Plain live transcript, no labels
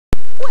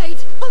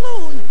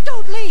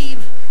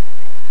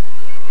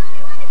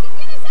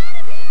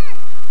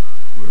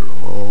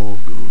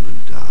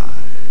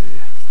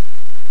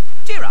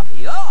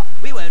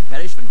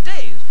perish for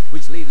days,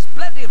 which leaves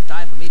plenty of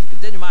time for me to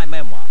continue my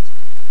memoirs.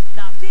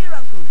 Now, dear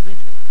Uncle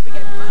Ridley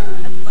became further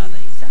and further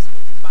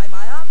exacerbated by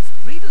my aunt's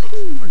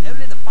predilection for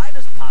only the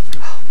finest parchment,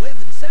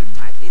 woven so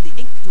tightly the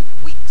ink took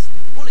weeks to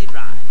fully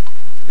dry.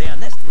 Their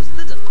nest was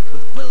littered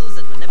with quills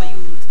that were never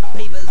used,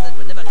 papers that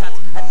were never cut,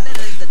 and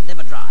letters that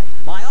never dried.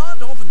 My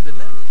aunt often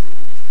bemoaned it.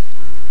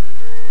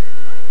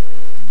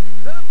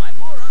 Drove my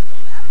poor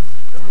uncle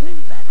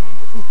absolutely batty,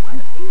 which was quite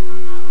a painful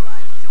hour,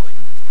 I assure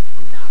you.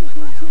 Now,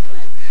 when my uncle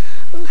had...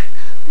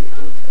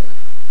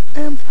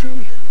 Empty.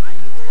 And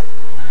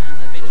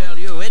let me tell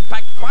you, it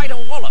packed quite a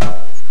wallop.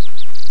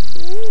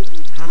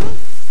 Huh?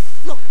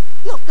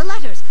 Look, the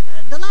letters.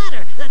 The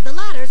ladder. The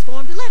ladders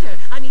formed a letter.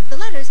 I mean, the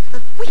letters.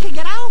 We can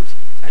get out.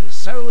 And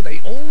so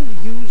they all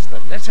use the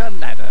letter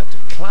ladder to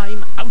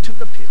climb out of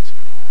the